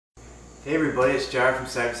Hey everybody, it's Jared from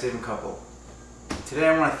Savvy Saving Couple. Today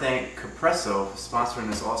I want to thank Capresso for sponsoring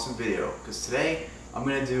this awesome video, because today I'm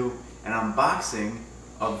going to do an unboxing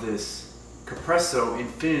of this Capresso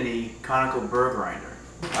Infinity Conical Burr grinder.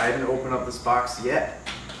 I haven't opened up this box yet,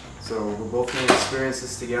 so we're both going to experience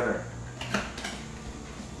this together.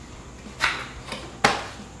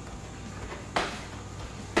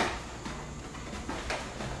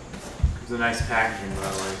 It's a nice packaging, by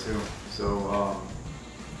the way, too. So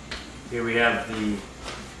here we have the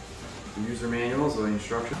user manuals or the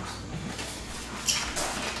instructions.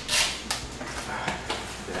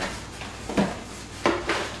 Okay.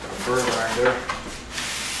 Our burr grinder.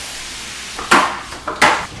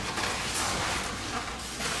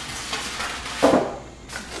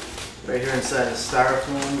 Right here inside the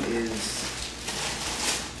styrofoam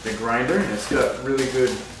is the grinder, and it's got really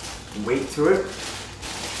good weight to it.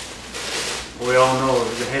 We all know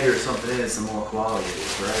the heavier something is, the more quality it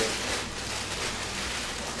is, right?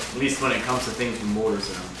 At least when it comes to things with motors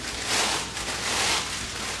in them.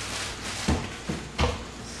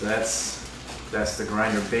 So that's the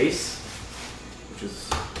grinder base, which is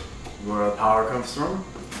where the power comes from.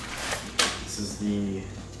 This is the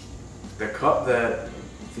cup that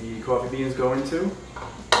the coffee beans go into.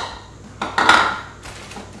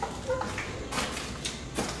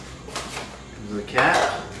 There's the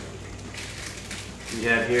cap. We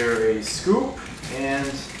have here a scoop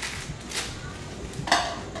and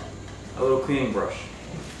a little cleaning brush.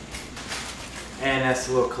 And that's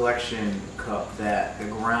the little collection cup that the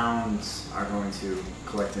grounds are going to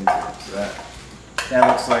collect into. So that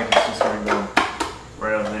looks like it's just going to go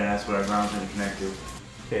right over there. That's what our ground's going to connect to.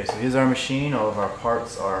 Okay, so here's our machine. All of our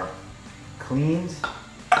parts are cleaned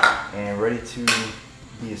and ready to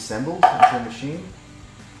be assembled into the machine.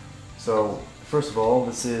 So first of all,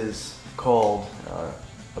 this is called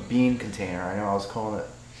a bean container. I know I was calling it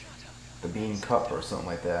the bean cup or something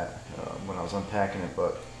like that when I was unpacking it,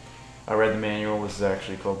 but I read the manual. This is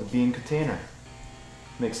actually called the bean container.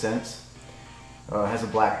 Makes sense. It has a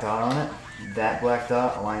black dot on it. That black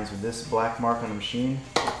dot aligns with this black mark on the machine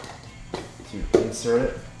to insert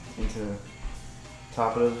it into the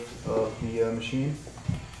top of the machine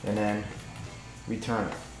and then return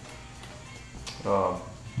it.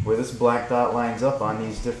 Where this black dot lines up on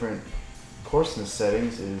these different coarseness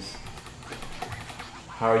settings is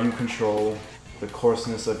how you control the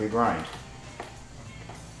coarseness of your grind.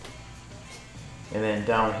 And then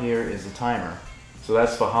down here is the timer. So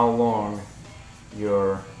that's for how long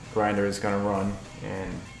your grinder is going to run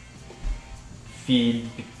and feed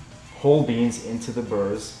whole beans into the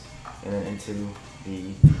burrs and then into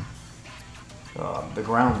the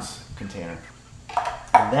grounds container.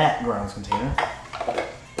 And that grounds container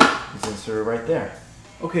is inserted right there.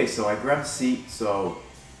 Okay, so I grabbed a seat so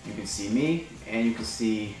you can see me and you can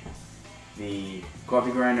see the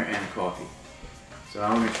coffee grinder and the coffee. So now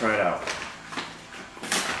I'm going to try it out.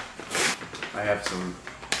 I have some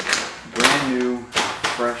brand new,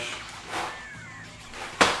 fresh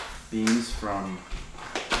beans from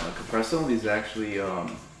Capresso. These are actually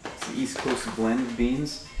it's the East Coast blend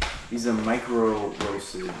beans. These are micro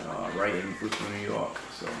roasted right in Brooklyn, New York.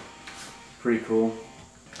 So pretty cool.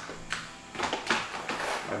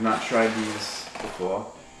 I've not tried these before.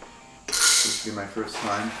 This will be my first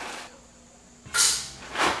time.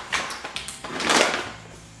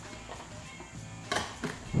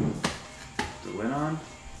 Put the lid on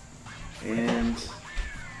and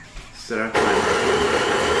set our timer.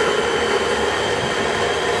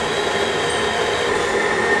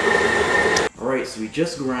 Alright, so we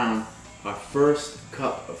just ground our first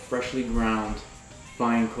cup of freshly ground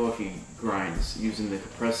fine coffee grinds using the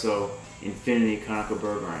Capresso Infinity Conical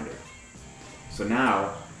Burr grinder. So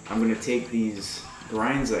now I'm going to take these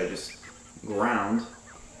grinds I just ground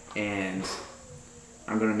and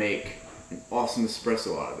I'm going to make an awesome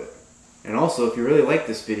espresso out of it. And also, if you really like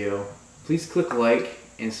this video, please click like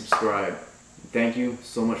and subscribe. Thank you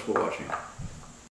so much for watching.